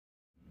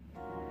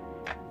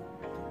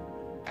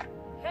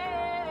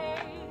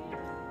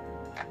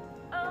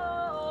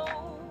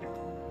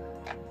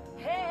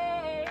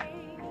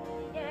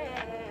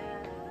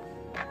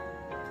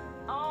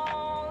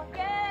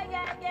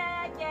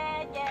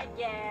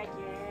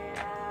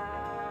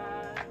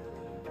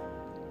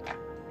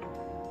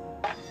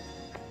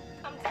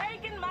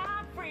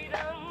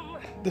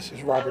This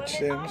is Robert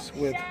Sims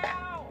with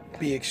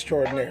Be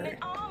Extraordinary,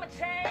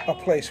 a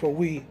place where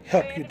we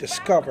help you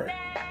discover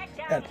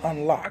and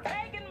unlock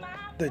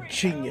the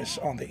genius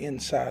on the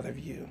inside of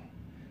you.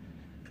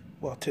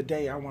 Well,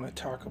 today I want to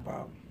talk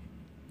about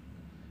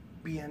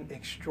being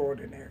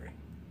extraordinary.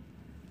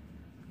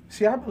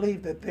 See, I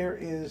believe that there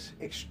is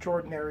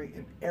extraordinary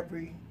in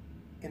every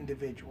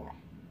individual.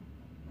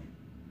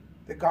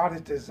 That God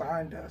has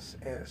designed us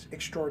as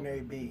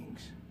extraordinary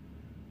beings.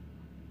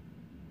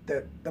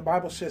 That the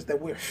Bible says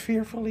that we're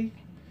fearfully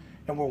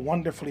and we're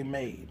wonderfully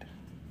made.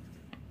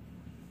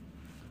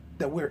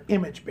 That we're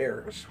image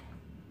bearers.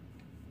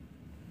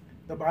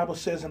 The Bible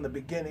says in the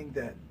beginning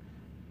that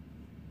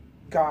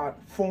God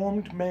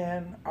formed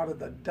man out of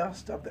the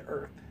dust of the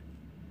earth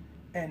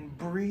and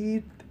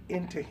breathed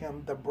into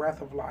him the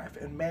breath of life,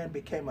 and man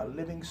became a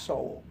living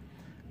soul,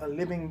 a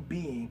living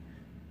being.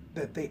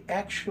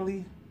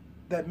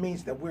 That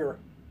means that we're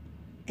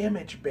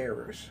image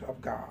bearers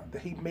of God,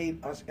 that he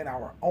made us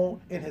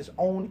in his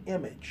own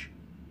image.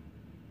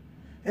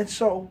 And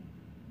so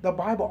the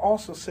Bible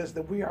also says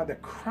that we are the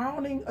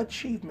crowning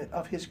achievement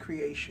of his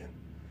creation,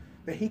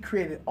 that he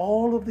created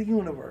all of the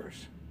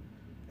universe.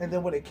 And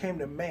then when it came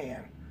to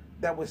man,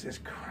 that was his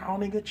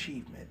crowning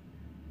achievement.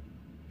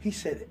 He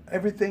said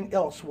everything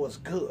else was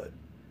good.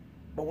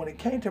 But when it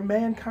came to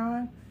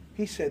mankind,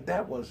 he said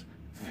that was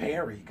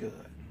very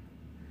good.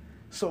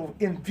 So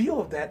in view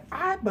of that,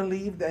 I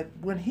believe that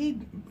when he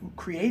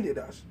created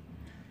us,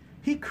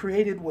 he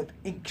created with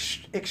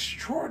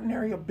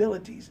extraordinary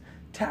abilities,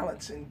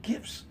 talents, and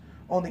gifts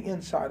on the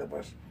inside of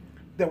us,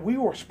 that we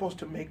were supposed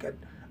to make an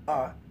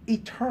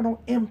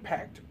eternal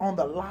impact on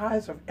the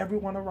lives of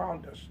everyone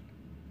around us.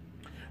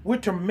 We're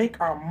to make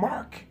our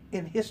mark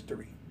in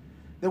history,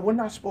 that we're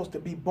not supposed to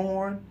be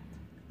born,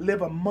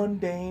 live a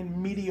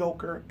mundane,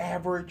 mediocre,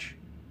 average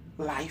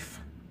life,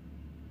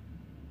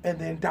 and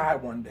then die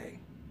one day.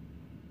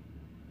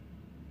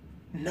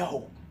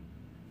 No,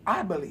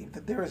 I believe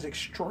that there is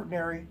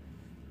extraordinary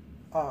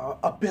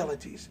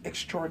abilities,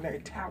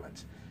 extraordinary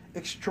talents,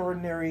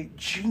 extraordinary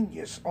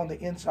genius on the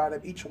inside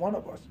of each one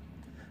of us.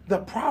 The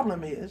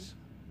problem is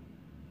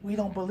we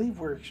don't believe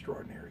we're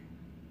extraordinary.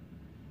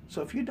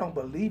 So if you don't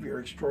believe you're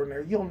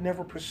extraordinary, you'll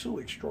never pursue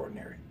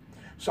extraordinary.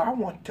 So I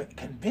want to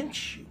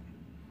convince you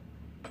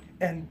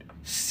and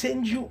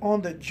send you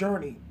on the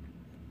journey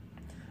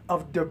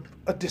of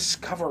a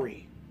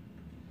discovery.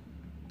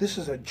 This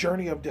is a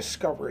journey of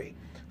discovery.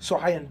 So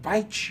I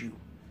invite you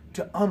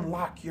to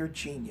unlock your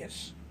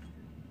genius.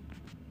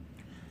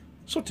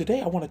 So today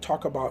I want to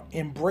talk about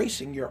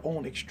embracing your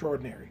own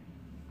extraordinary.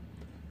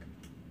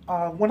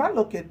 When I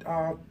look at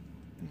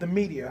the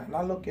media and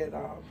I look at,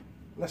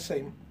 let's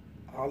say,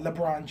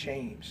 LeBron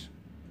James.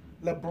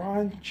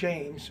 LeBron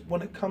James,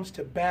 when it comes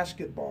to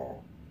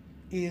basketball,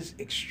 is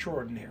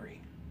extraordinary.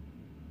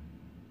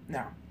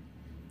 Now,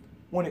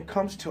 when it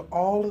comes to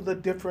all of the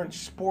different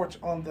sports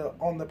on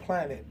the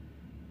planet,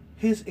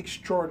 his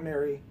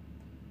extraordinary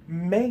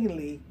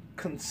mainly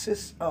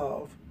consists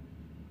of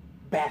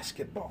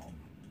basketball.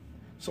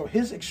 So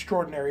his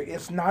extraordinary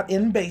is not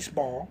in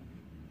baseball.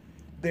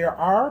 There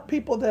are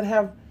people that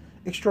have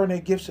extraordinary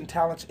gifts and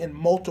talents in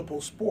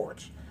multiple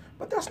sports,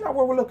 but that's not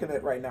what we're looking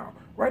at right now.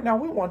 Right now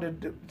we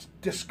want to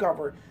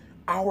discover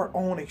our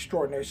own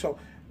extraordinary. So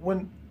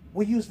when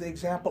we use the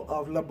example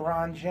of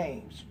LeBron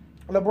James,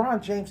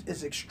 LeBron James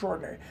is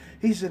extraordinary.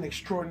 He's an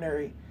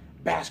extraordinary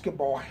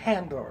basketball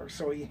handler,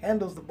 so he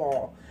handles the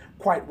ball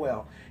quite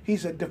well.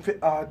 He's a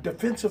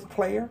defensive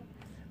player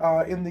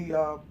in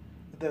the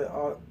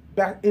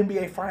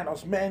NBA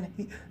Finals. Man,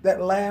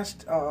 that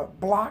last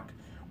block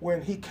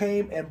when he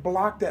came and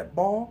blocked that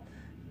ball,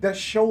 that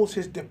shows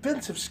his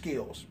defensive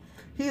skills.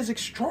 He is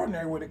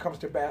extraordinary when it comes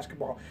to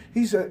basketball.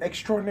 He's an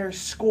extraordinary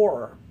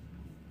scorer.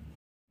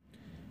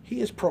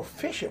 He is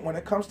proficient when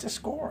it comes to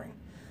scoring.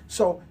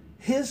 So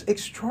his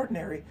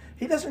extraordinary,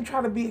 he doesn't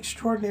try to be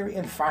extraordinary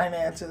in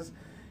finances.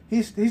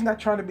 He's not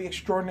trying to be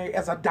extraordinary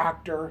as a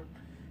doctor.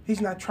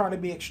 He's not trying to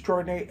be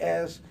extraordinary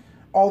as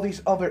all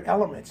these other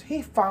elements.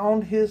 He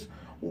found his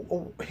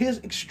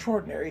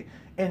extraordinary,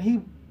 and he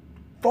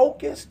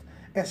focused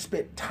and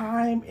spent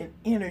time and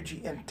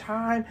energy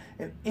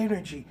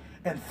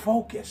and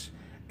focus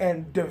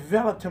and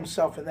developed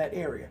himself in that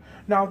area.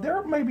 Now,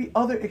 there may be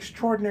other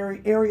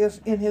extraordinary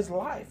areas in his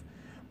life,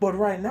 but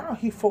right now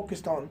he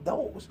focused on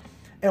those.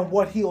 And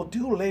what he'll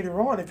do later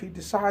on, if he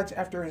decides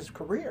after his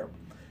career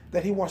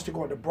that he wants to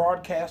go into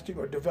broadcasting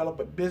or develop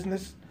a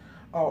business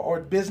or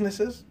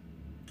businesses,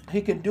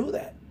 he can do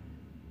that.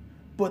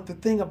 But the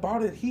thing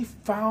about it, he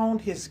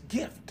found his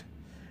gift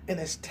and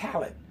his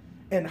talent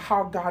and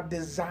how God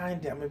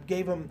designed him and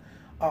gave him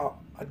a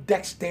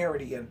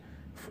dexterity and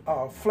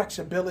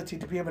flexibility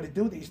to be able to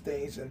do these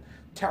things, and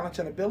talents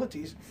and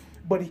abilities.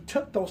 But he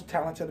took those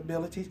talents and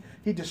abilities,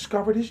 he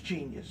discovered his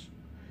genius.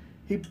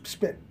 He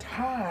spent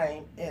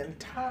time and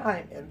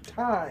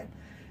time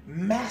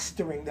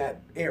mastering that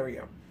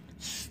area,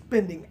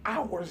 spending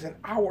hours and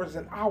hours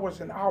and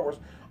hours and hours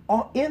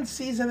in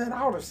season and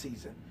out of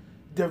season,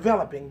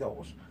 developing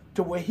those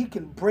to where he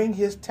can bring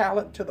his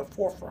talent to the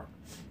forefront.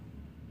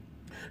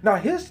 Now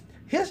his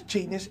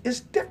genius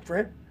is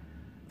different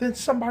than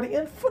somebody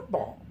in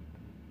football,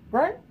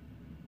 right?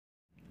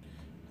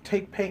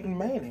 Take Peyton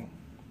Manning.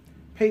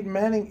 Peyton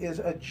Manning is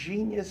a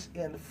genius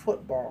in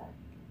football,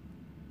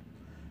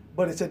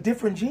 but it's a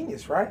different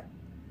genius, right?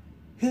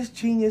 His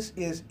genius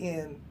is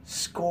in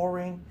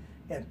scoring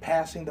and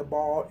passing the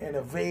ball and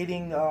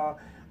evading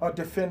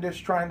defenders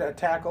trying to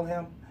tackle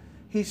him.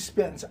 He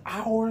spends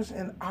hours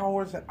and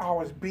hours and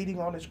hours beating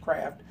on his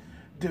craft,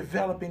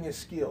 developing his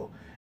skill.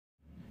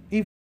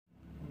 Even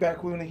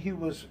back when he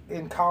was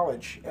in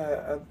college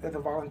at the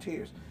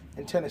Volunteers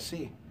in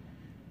Tennessee,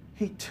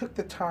 he took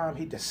the time,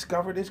 he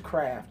discovered his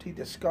craft, he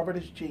discovered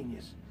his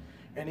genius,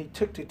 and he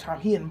took the time,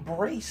 he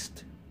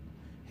embraced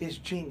his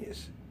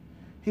genius.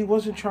 He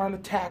wasn't trying to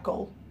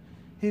tackle,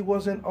 he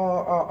wasn't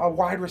a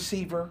wide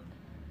receiver,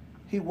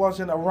 he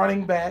wasn't a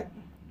running back,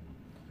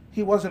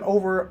 he wasn't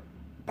over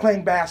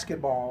playing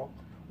basketball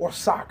or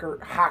soccer,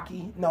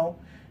 hockey. No,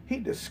 he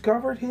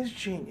discovered his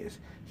genius,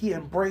 he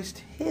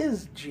embraced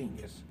his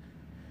genius,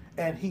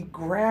 and he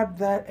grabbed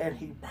that and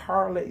he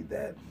parlayed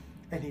that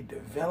and he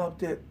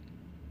developed it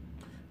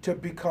to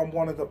become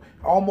one of the,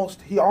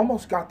 he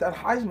almost got that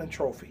Heisman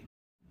Trophy.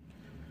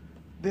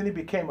 Then he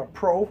became a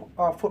pro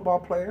football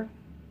player,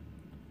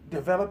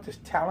 developed his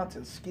talents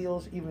and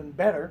skills even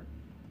better.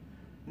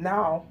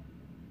 Now,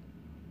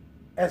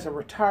 as a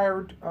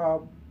retired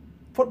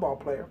football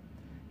player,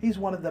 he's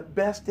one of the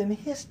best in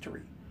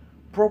history,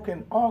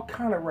 broken all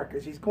kind of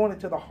records. He's going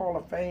into the Hall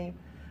of Fame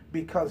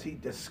because he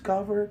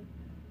discovered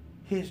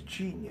his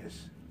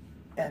genius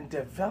and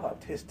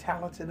developed his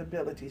talents and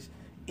abilities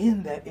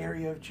in that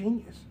area of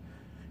genius.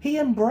 He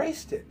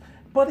embraced it,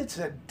 but it's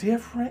a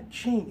different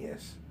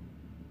genius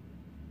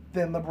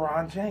than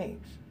LeBron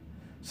James.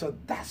 So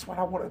that's what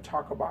I want to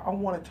talk about. I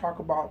want to talk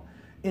about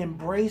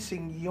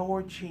embracing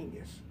your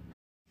genius.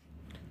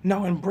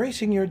 Now,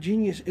 embracing your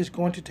genius is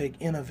going to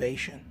take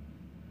innovation.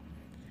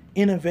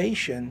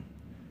 Innovation,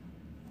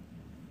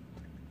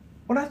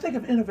 when I think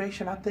of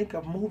innovation, I think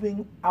of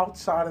moving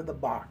outside of the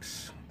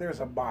box. There's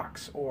a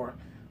box, or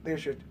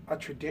there's a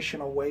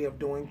traditional way of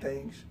doing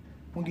things.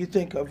 When you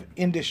think of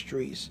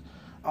industries,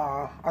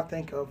 I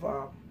think of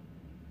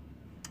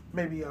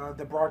maybe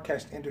the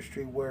broadcast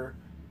industry, where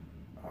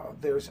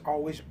there's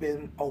always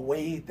been a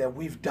way that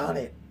we've done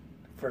it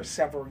for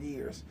several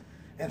years,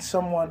 and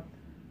someone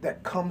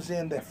that comes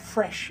in, that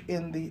fresh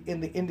in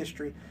the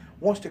industry,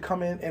 wants to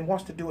come in and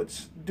wants to do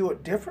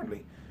it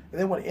differently, and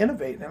they want to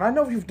innovate. And I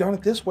know you've done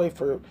it this way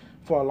for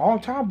a long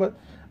time, but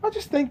I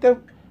just think that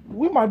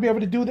we might be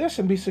able to do this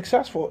and be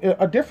successful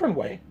a different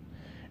way.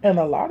 And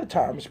a lot of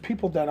times,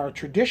 people that are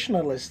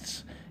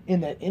traditionalists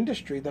in that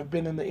industry, that have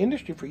been in the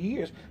industry for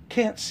years,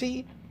 can't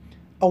see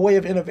a way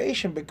of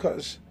innovation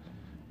because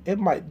it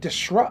might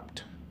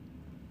disrupt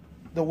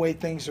the way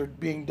things are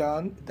being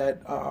done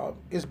that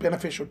is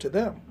beneficial to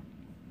them.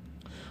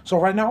 So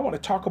right now I want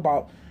to talk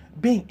about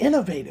being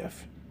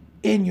innovative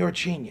in your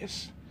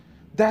genius.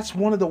 That's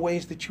one of the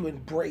ways that you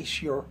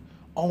embrace your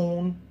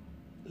own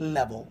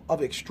level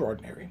of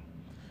extraordinary.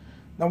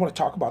 Now I want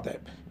to talk about that.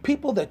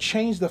 People that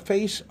change the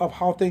face of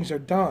how things are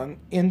done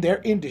in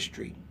their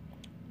industry,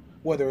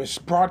 whether it's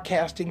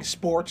broadcasting,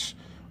 sports,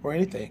 or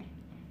anything,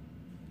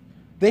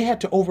 they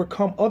had to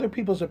overcome other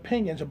people's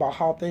opinions about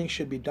how things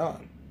should be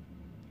done.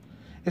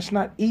 It's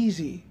not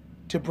easy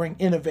to bring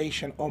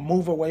innovation or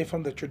move away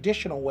from the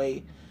traditional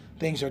way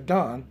things are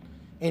done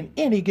in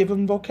any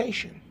given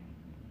vocation.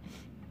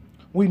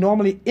 We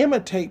normally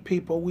imitate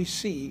people we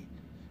see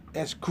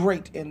as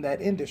great in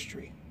that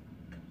industry.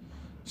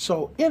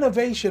 So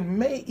innovation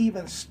may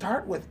even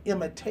start with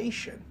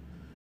imitation.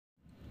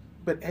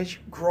 But as you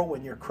grow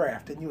in your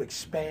craft and you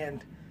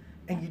expand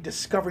and you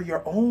discover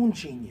your own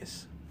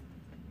genius,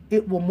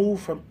 it will move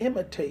from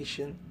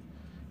imitation,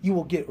 you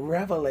will get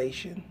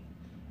revelation,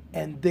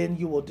 and then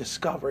you will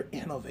discover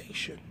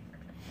innovation.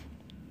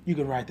 You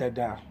can write that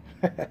down.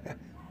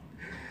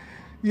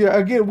 Yeah,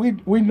 again,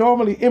 we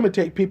normally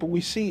imitate people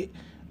we see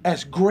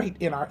as great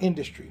in our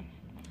industry.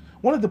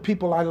 One of the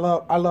people I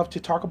love to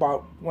talk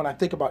about when I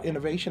think about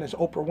innovation is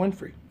Oprah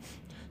Winfrey.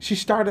 She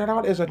started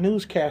out as a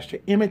newscaster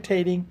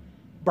imitating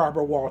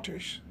Barbara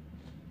Walters.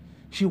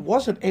 She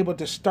wasn't able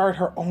to start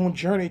her own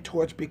journey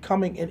towards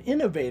becoming an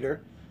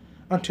innovator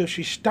until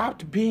she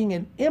stopped being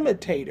an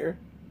imitator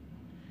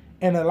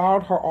and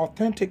allowed her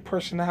authentic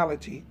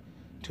personality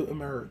to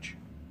emerge.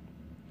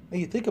 Now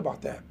you think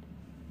about that.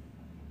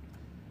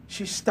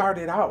 She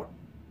started out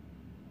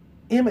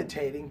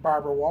imitating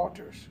Barbara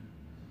Walters,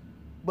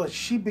 but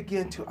she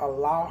began to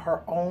allow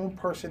her own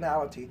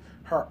personality,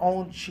 her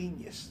own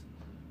genius,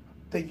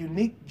 the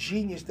unique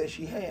genius that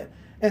she had.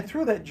 And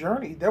through that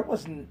journey, it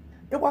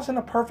wasn't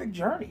a perfect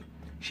journey.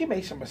 She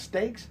made some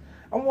mistakes.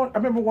 I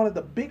remember one of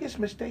the biggest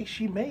mistakes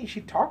she made,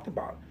 she talked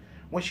about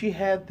when she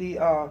had the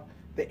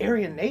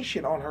Aryan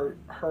Nation on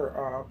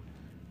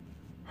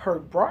her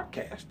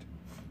broadcast.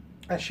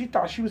 And she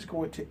thought she was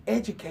going to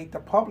educate the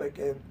public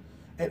and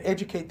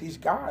educate these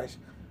guys.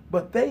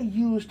 But they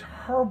used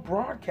her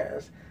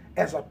broadcast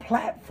as a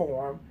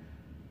platform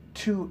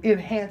to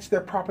enhance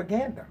their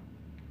propaganda.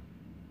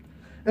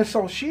 And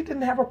so she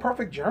didn't have a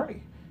perfect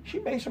journey. She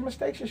made some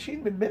mistakes and she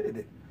admitted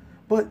it.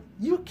 But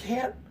you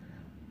can't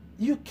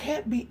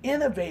be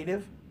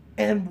innovative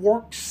and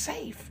work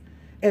safe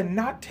and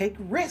not take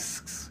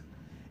risks.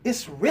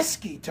 It's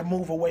risky to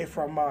move away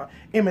from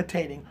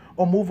imitating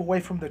or move away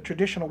from the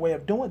traditional way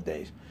of doing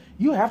things.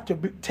 You have to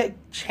take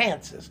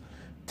chances.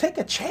 Take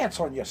a chance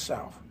on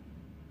yourself.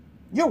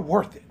 You're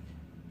worth it.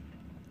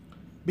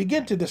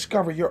 Begin to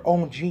discover your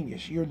own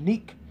genius, your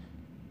unique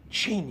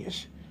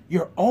genius,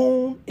 your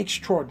own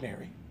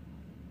extraordinary.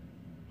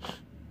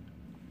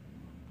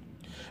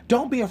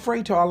 Don't be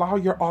afraid to allow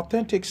your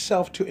authentic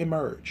self to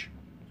emerge.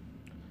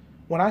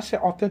 When I say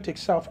authentic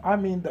self, I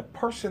mean the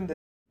person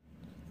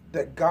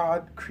that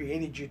God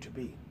created you to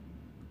be.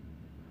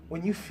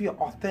 When you feel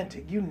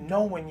authentic, you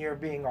know when you're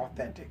being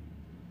authentic.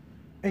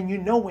 And you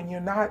know when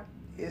you're not,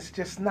 it's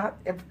just not,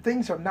 if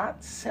things are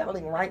not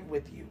settling right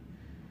with you.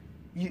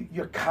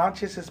 Your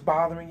conscience is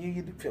bothering you.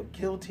 You feel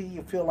guilty.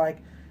 You feel like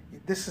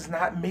this is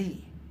not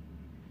me.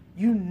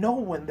 You know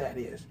when that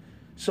is.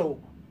 So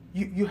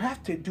you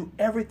have to do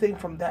everything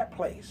from that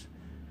place,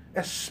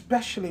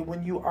 especially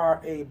when you are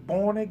a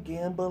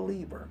born-again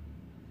believer,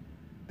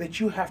 that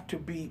you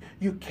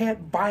can't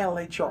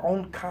violate your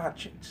own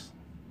conscience.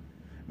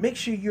 Make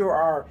sure you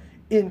are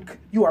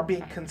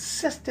being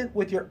consistent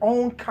with your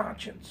own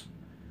conscience,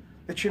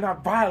 that you're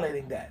not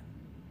violating that.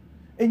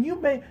 And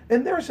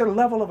there's a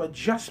level of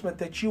adjustment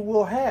that you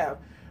will have,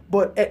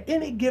 but at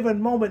any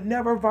given moment,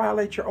 never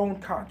violate your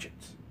own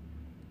conscience.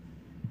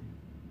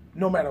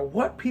 No matter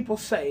what people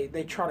say,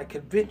 they try to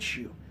convince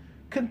you.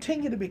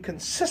 Continue to be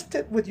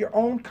consistent with your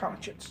own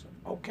conscience.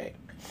 Okay.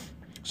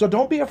 So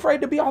don't be afraid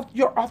to be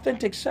your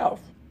authentic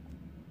self.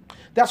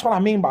 That's what I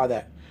mean by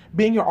that.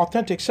 Being your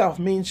authentic self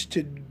means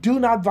to do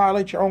not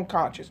violate your own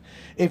conscience.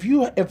 If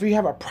you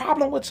have a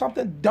problem with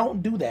something,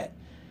 don't do that.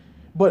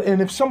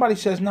 And if somebody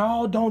says,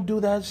 no, don't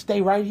do that,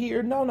 stay right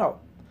here. No.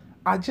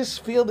 I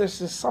just feel this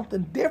is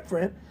something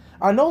different.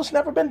 I know it's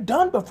never been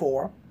done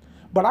before,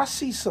 but I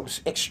see some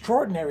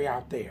extraordinary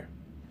out there.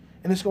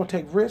 And it's going to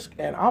take risk,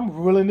 and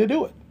I'm willing to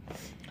do it.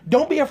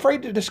 Don't be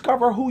afraid to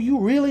discover who you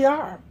really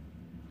are,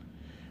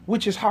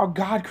 which is how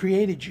God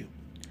created you.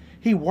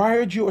 He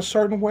wired you a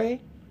certain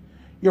way.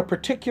 Your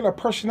particular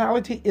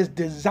personality is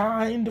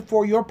designed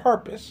for your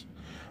purpose.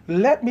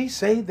 Let me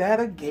say that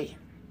again.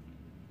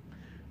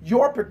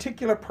 Your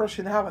particular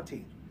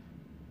personality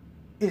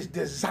is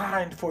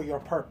designed for your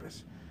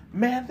purpose.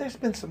 Man,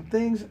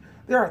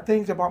 there are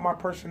things about my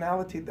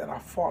personality that I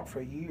fought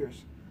for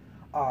years.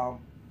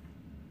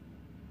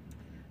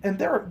 And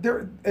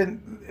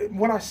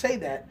when I say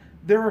that,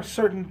 there are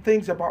certain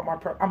things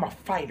about I'm a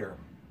fighter.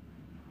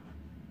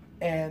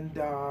 And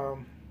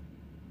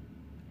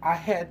I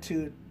had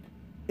to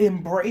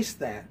embrace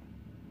that,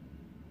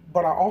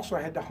 but I also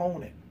had to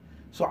hone it.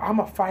 So I'm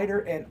a fighter,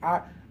 and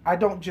I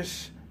don't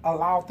just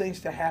allow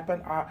things to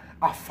happen.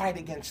 I fight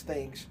against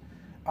things.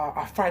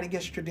 I fight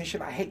against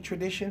tradition. I hate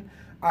tradition.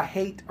 I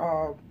hate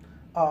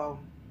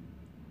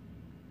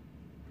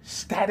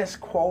status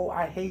quo.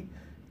 I hate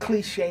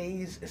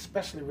cliches,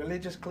 especially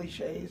religious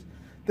cliches,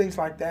 things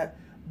like that.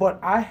 But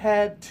I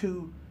had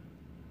to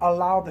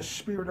allow the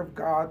Spirit of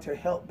God to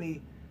help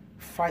me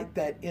fight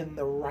that in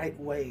the right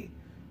way,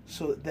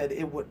 so that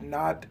it would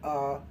not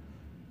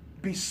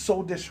be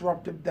so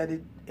disruptive that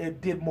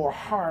it did more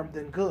harm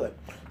than good.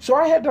 So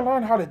I had to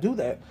learn how to do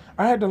that.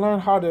 I had to learn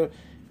how to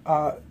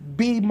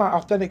be my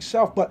authentic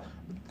self. But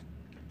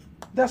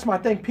that's my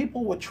thing.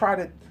 People would try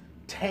to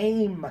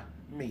tame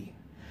me,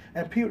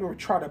 and people would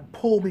try to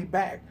pull me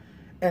back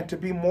and to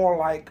be more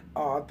like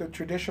the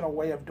traditional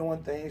way of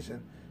doing things,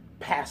 and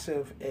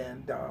passive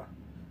and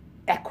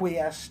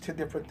acquiesce to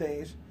different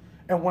things.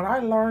 And when I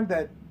learned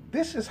that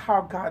this is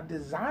how God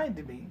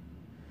designed me,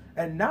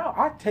 and now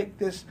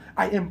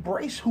I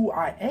embrace who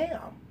I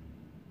am,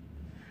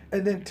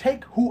 and then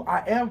take who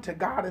I am to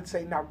God and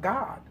say, now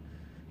God,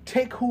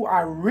 take who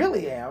I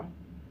really am,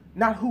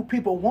 not who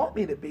people want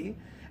me to be,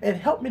 and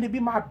help me to be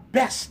my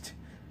best.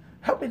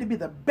 Help me to be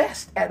the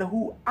best at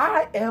who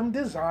I am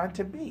designed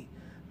to be.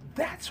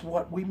 That's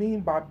what we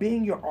mean by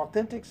being your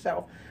authentic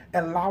self,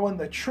 and allowing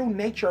the true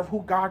nature of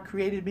who God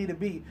created me to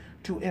be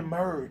to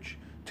emerge,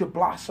 to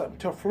blossom,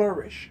 to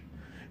flourish.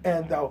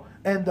 And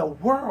the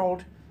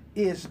world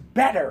is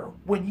better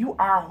when you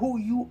are who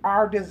you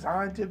are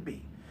designed to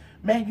be.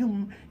 Man,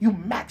 you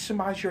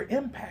maximize your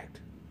impact.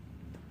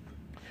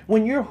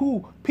 When you're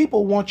who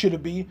people want you to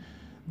be,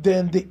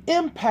 then the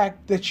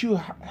impact that you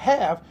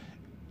have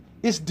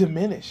is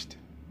diminished.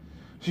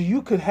 So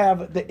you could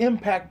have the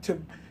impact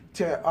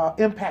to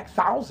impact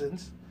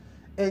thousands,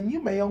 and you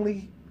may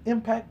only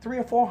impact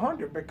 300 or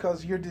 400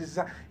 because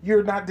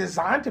you're not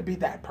designed to be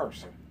that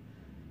person.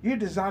 You're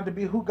designed to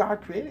be who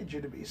God created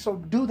you to be. So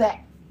do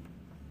that.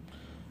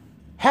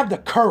 Have the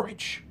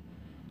courage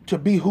to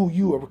be who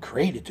you were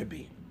created to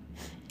be,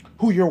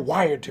 who you're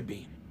wired to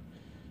be,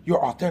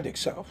 your authentic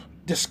self.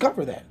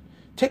 Discover that.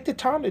 Take the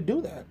time to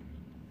do that.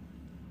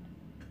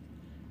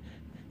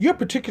 Your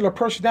particular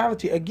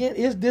personality, again,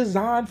 is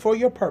designed for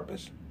your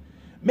purpose.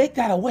 Make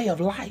that a way of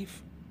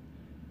life.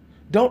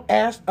 Don't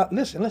ask,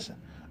 listen.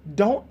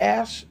 Don't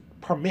ask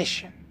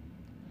permission.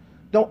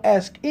 Don't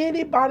ask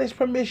anybody's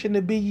permission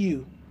to be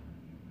you.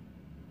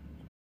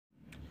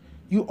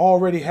 You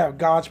already have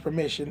God's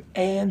permission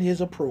and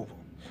his approval.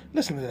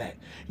 Listen to that.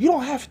 You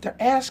don't have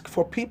to ask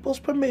for people's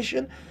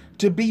permission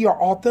to be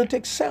your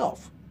authentic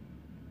self.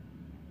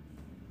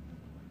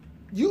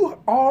 You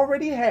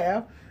already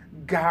have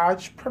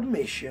God's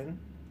permission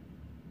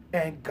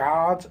and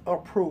God's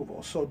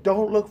approval. So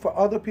don't look for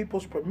other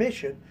people's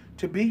permission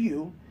to be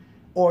you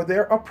or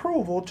their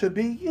approval to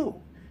be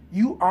you.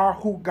 You are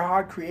who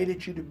God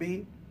created you to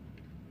be,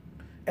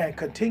 and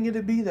continue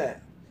to be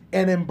that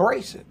and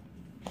embrace it.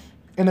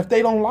 And if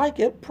they don't like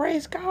it,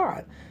 praise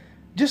God.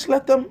 Just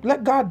let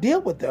God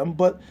deal with them,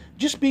 but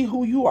just be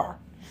who you are.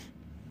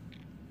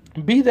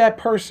 Be that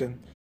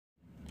person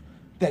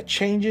that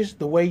changes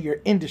the way your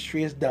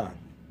industry is done.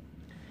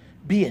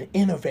 Be an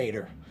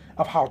innovator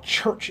of how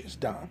church is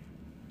done.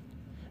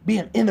 Be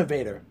an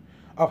innovator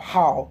of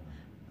how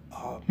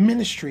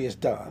ministry is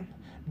done.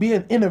 Be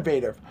an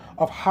innovator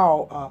of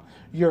how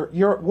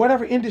your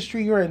whatever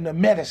industry you're in, the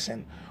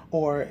medicine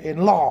or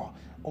in law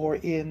or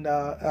in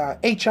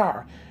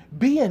HR.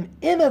 Be an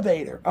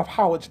innovator of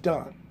how it's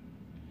done.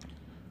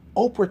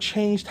 Oprah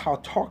changed how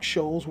talk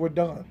shows were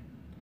done.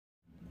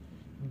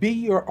 Be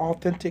your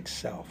authentic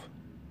self.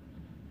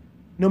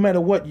 No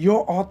matter what,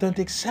 your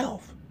authentic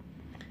self,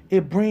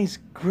 it brings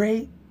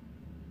great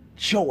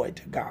joy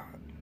to God.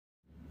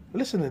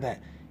 Listen to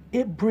that.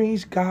 It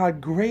brings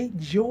God great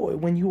joy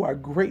when you are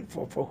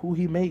grateful for who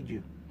he made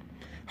you,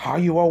 how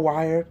you are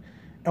wired,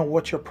 and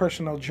what your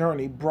personal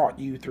journey brought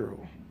you through.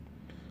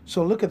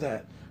 So look at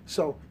that.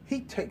 So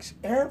he takes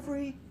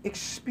every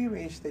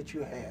experience that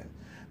you had,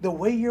 the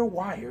way you're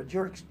wired,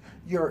 your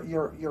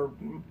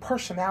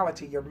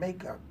personality, your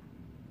makeup,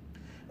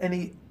 and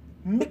he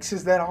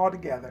mixes that all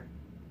together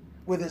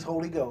with his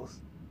Holy Ghost.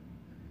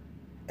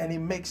 And he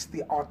makes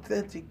the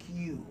authentic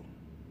you,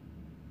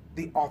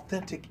 the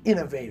authentic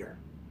innovator.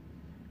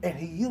 And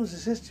he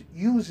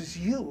uses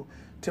you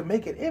to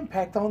make an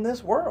impact on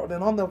this world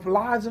and on the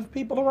lives of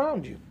people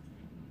around you.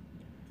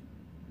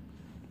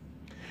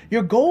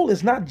 Your goal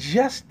is not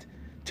just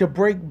to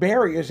break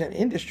barriers in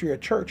industry or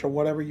church or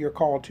whatever you're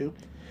called to,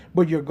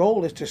 but your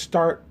goal is to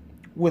start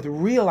with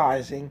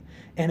realizing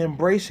and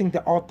embracing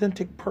the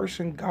authentic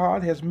person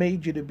God has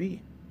made you to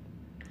be.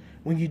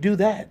 When you do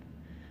that,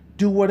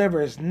 do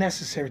whatever is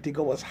necessary to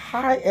go as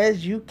high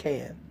as you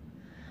can.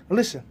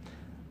 Listen,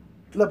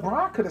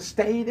 LeBron could have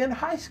stayed in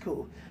high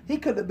school. He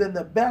could have been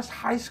the best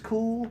high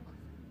school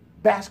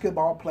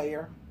basketball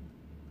player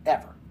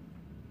ever.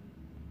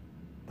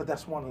 But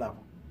that's one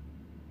level.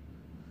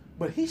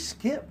 But he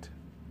skipped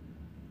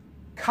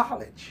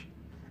college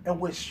and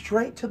went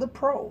straight to the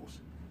pros.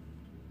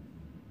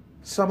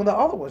 Some of the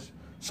other ones,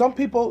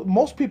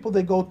 most people,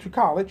 they go to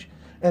college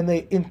and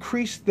they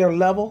increase their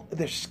level,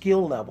 their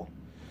skill level.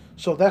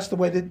 So that's the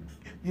way that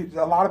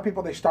a lot of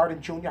people, they start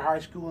in junior high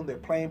school and they're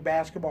playing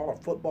basketball or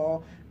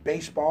football,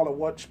 baseball, or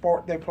what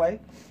sport they play.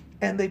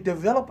 And they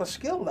develop a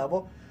skill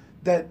level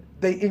that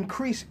they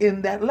increase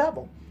in that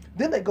level.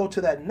 Then they go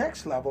to that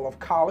next level of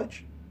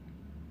college.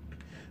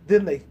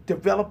 Then they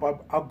develop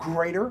a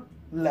greater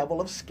level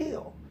of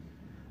skill,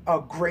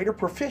 a greater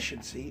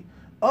proficiency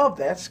of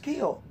that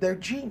skill, their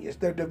genius.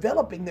 They're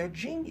developing their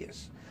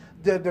genius.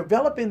 They're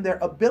developing their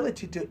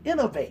ability to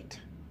innovate.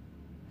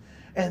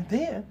 And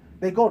then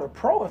they go to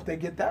pro. If they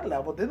get that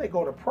level, then they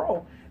go to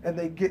pro and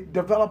they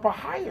develop a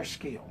higher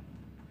skill.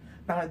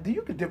 Now,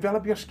 you can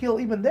develop your skill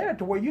even there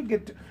to where you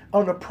get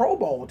on the Pro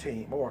Bowl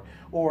team,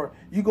 or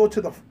you go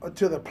to the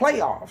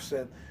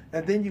playoffs,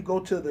 and then you go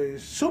to the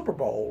Super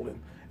Bowl.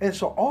 And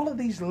so all of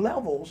these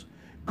levels,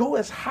 go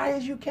as high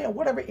as you can,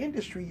 whatever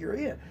industry you're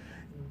in.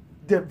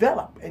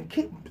 Develop and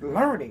keep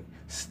learning.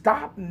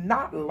 Stop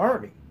not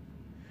learning.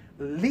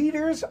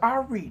 Leaders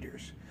are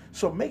readers.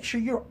 So make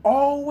sure you're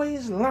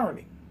always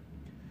learning.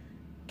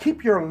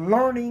 Keep your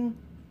learning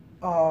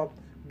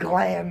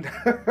gland,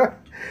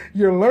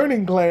 your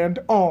learning gland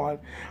on,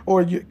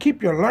 or you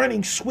keep your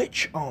learning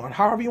switch on,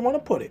 however you want to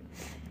put it,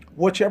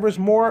 whichever is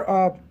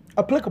more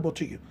applicable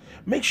to you.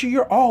 Make sure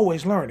you're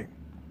always learning.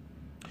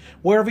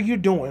 Wherever you're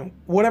doing,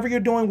 whatever you're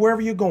doing,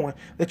 wherever you're going,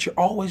 that you're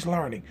always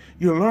learning.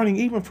 You're learning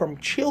even from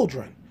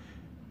children.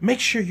 Make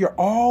sure you're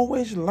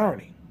always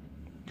learning.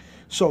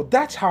 So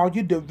that's how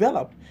you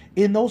develop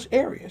in those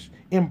areas,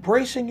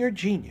 embracing your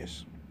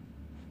genius.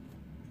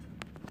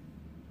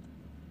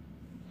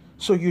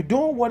 So you're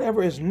doing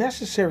whatever is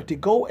necessary to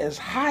go as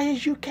high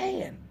as you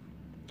can,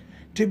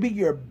 to be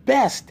your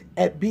best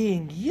at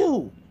being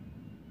you.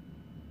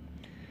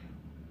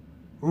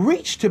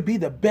 Reach to be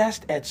the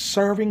best at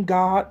serving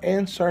God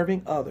and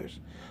serving others.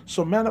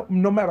 So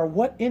no matter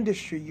what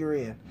industry you're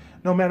in,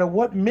 no matter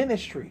what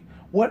ministry,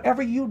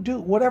 whatever you do,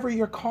 whatever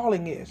your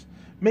calling is,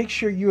 make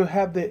sure you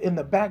have in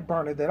the back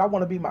burner that I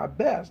want to be my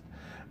best,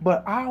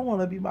 but I want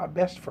to be my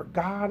best for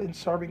God and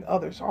serving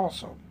others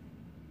also.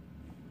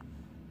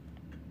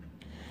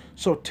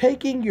 So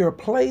taking your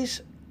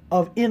place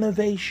of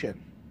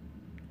innovation,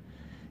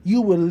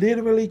 you will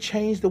literally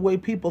change the way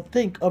people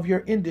think of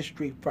your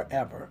industry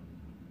forever,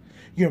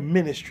 your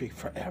ministry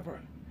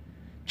forever,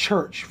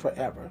 church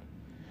forever.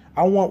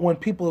 I want when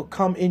people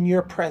come in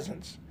your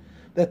presence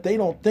that they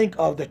don't think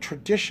of the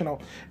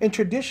traditional. And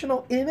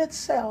traditional in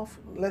itself,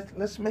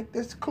 let's make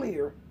this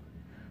clear,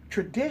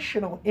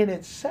 traditional in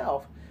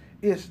itself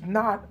is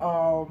not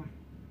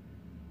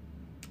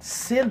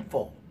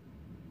sinful.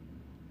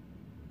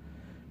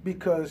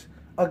 Because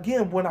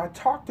again, when I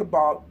talked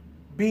about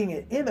being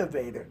an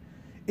innovator,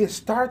 it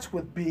starts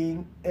with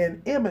being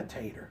an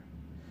imitator.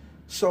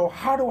 So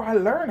how do I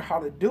learn how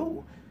to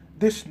do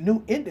this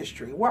new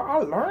industry? Well, I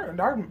learned.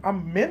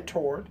 I'm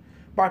mentored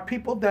by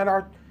people that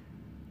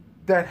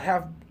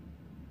have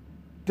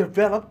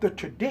developed the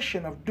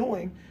tradition of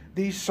doing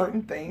these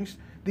certain things.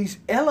 These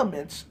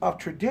elements of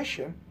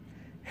tradition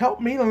help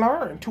me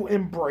learn to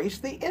embrace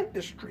the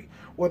industry,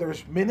 whether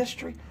it's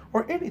ministry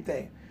or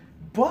anything.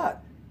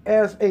 But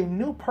as a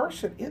new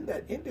person in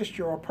that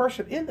industry or a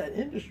person in that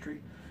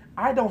industry,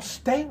 I don't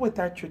stay with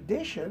that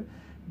tradition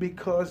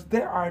because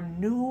there are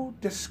new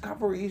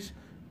discoveries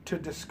to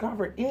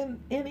discover in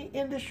any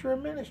industry or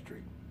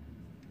ministry.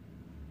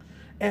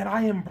 And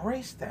I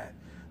embrace that.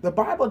 The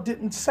Bible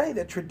didn't say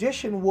that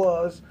tradition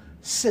was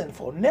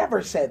sinful.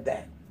 Never said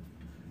that.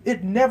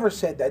 It never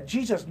said that.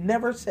 Jesus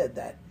never said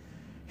that.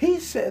 He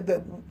said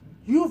that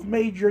you've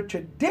made your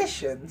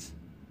traditions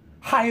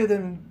higher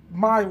than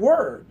my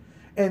word.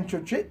 And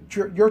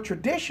your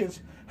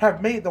traditions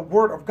have made the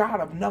word of God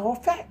of no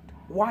effect.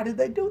 Why did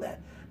they do that?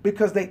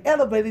 Because they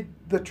elevated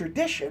the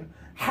tradition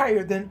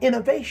higher than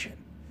innovation.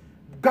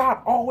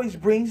 God always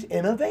brings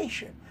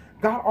innovation.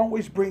 God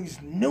always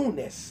brings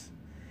newness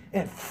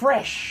and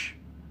fresh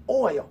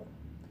oil.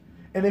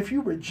 And if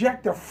you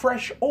reject the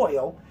fresh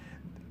oil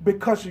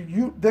because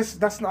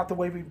that's not the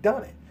way we've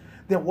done it,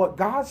 then what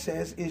God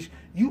says is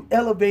you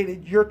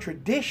elevated your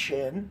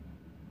tradition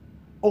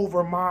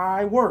over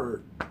my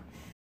word.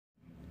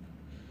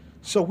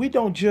 So we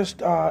don't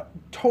just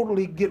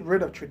totally get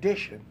rid of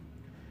tradition,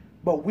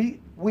 but we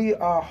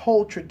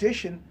hold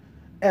tradition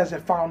as a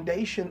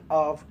foundation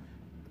of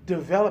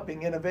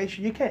developing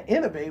innovation. You can't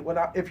innovate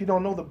if you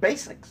don't know the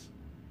basics.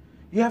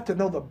 You have to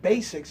know the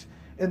basics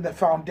and the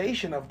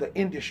foundation of the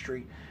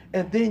industry,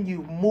 and then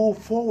you move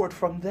forward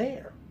from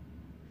there.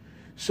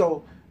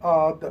 So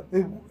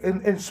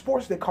in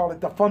sports, they call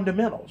it the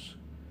fundamentals.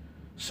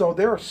 So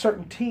there are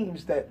certain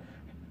teams that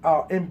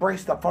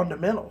embrace the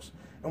fundamentals.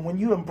 And when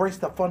you embrace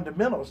the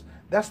fundamentals,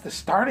 that's the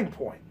starting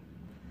point.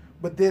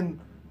 But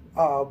then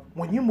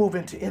when you move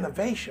into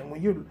innovation,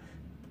 when you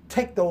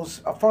take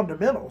those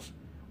fundamentals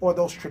or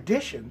those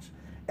traditions,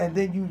 and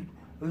then you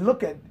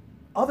look at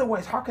other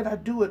ways, how can I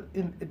do it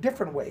in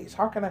different ways?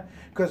 How can I?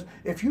 Because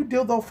if you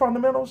do those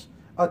fundamentals,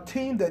 a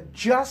team that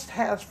just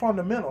has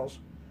fundamentals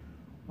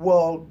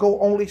will go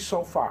only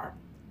so far.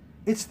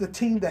 It's the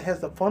team that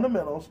has the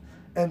fundamentals,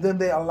 and then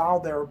they allow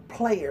their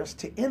players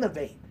to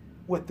innovate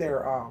with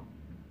their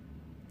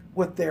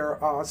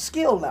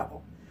skill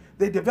level.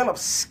 They develop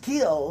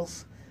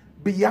skills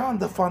beyond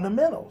the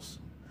fundamentals,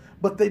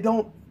 but they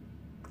don't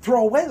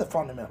throw away the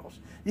fundamentals.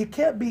 You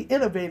can't be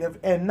innovative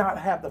and not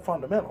have the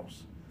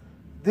fundamentals.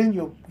 Then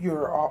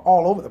you're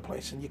all over the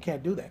place, and you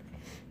can't do that.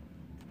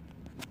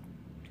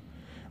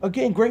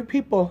 Again, great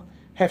people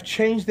have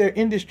changed their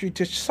industry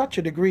to such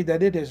a degree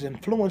that it has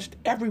influenced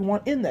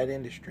everyone in that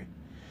industry.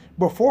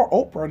 Before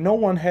Oprah, no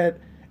one had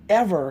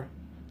ever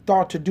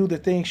thought to do the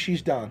things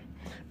she's done.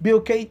 Bill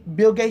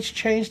Gates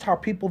changed how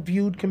people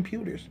viewed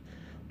computers.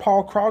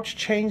 Paul Crouch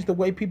changed the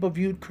way people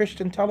viewed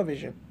Christian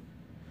television.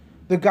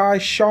 The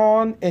guys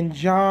Sean and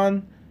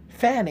John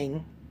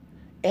Fanning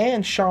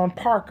and Sean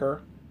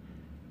Parker,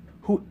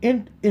 who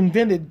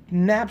invented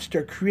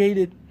Napster,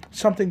 created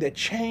something that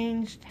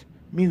changed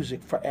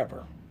music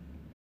forever.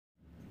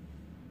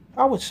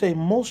 I would say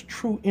most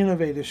true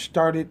innovators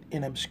started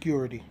in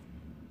obscurity.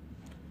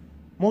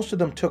 Most of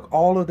them took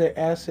all of their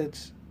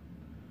assets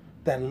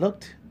that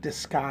looked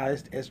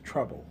disguised as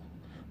trouble.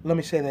 Let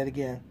me say that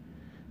again.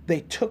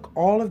 They took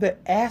all of their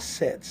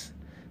assets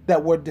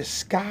that were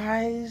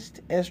disguised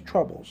as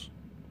troubles.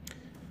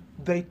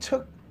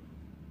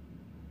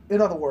 In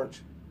other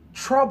words,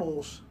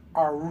 troubles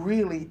are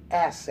really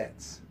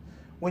assets.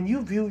 When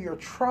you view your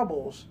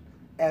troubles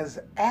as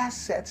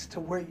assets to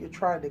where you're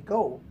trying to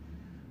go,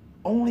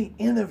 only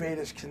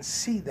innovators can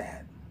see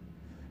that.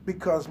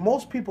 Because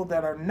most people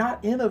that are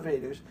not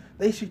innovators,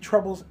 they see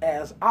troubles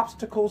as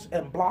obstacles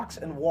and blocks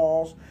and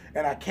walls,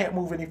 and I can't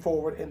move any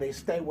forward, and they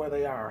stay where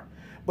they are.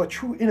 But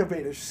true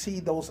innovators see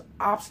those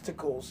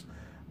obstacles,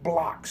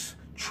 blocks,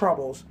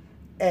 troubles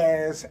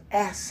as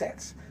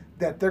assets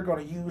that they're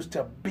going to use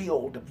to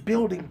build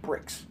building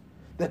bricks,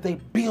 that they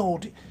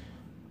build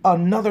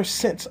another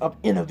sense of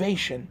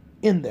innovation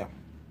in them.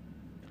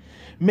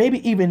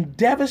 Maybe even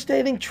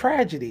devastating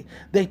tragedy.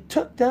 They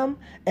took them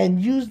and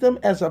used them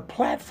as a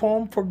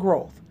platform for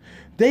growth.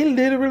 They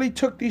literally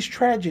took these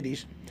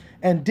tragedies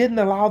and didn't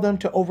allow them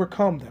to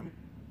overcome them.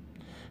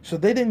 So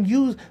they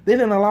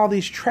didn't allow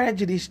these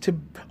tragedies to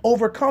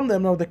overcome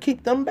them or to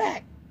keep them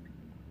back,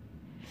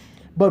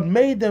 but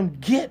made them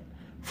get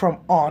from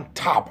on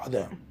top of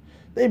them.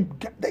 They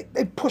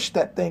pushed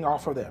that thing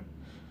off of them.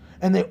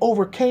 And they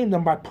overcame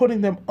them by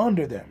putting them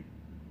under them.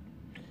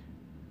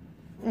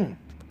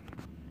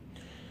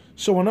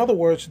 So in other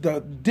words,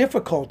 the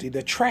difficulty,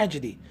 the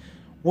tragedy,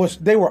 was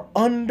they were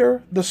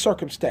under the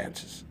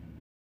circumstances.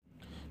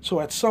 So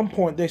at some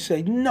point they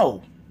say,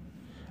 no,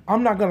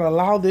 I'm not going to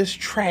allow this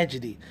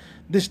tragedy,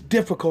 this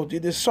difficulty,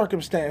 this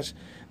circumstance,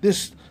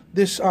 this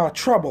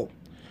trouble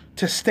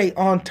to stay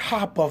on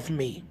top of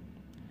me.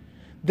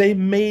 They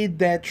made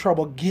that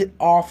trouble get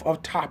off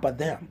of top of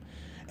them.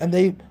 And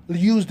they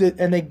used it,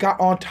 and they got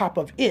on top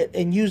of it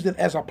and used it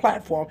as a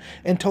platform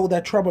and told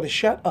that trouble to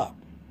shut up.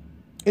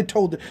 They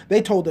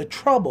told the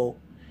trouble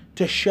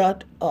to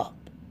shut up.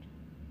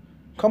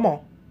 Come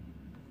on.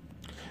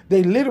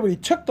 They literally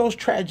took those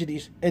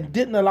tragedies and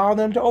didn't allow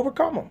them to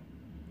overcome them.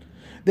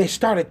 They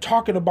started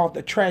talking about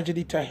the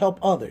tragedy to help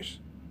others.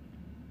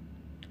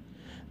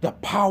 The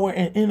power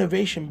and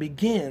innovation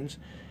begins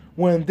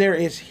when there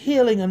is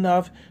healing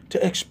enough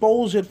to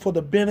expose it for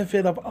the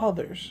benefit of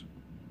others.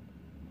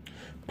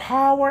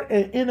 Power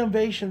and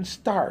innovation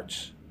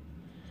starts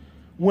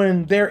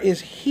when there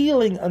is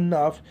healing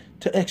enough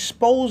to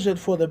expose it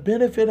for the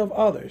benefit of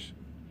others.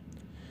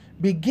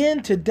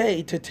 Begin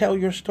today to tell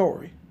your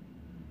story.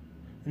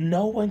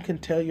 No one can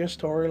tell your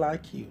story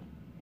like you.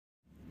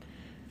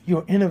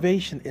 Your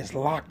innovation is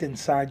locked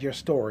inside your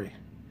story.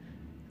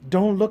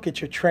 Don't look at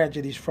your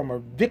tragedies from a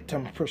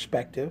victim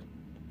perspective,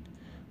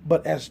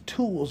 but as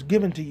tools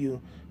given to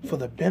you for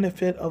the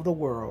benefit of the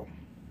world.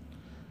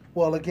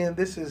 Well, again,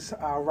 this is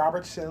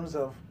Robert Sims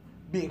of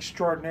Be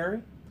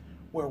Extraordinary,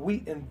 where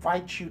we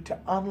invite you to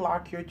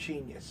unlock your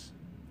genius,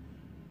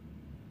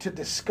 to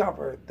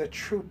discover the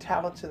true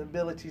talents and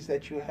abilities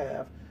that you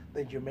have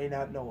that you may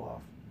not know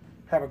of.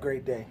 Have a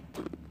great day.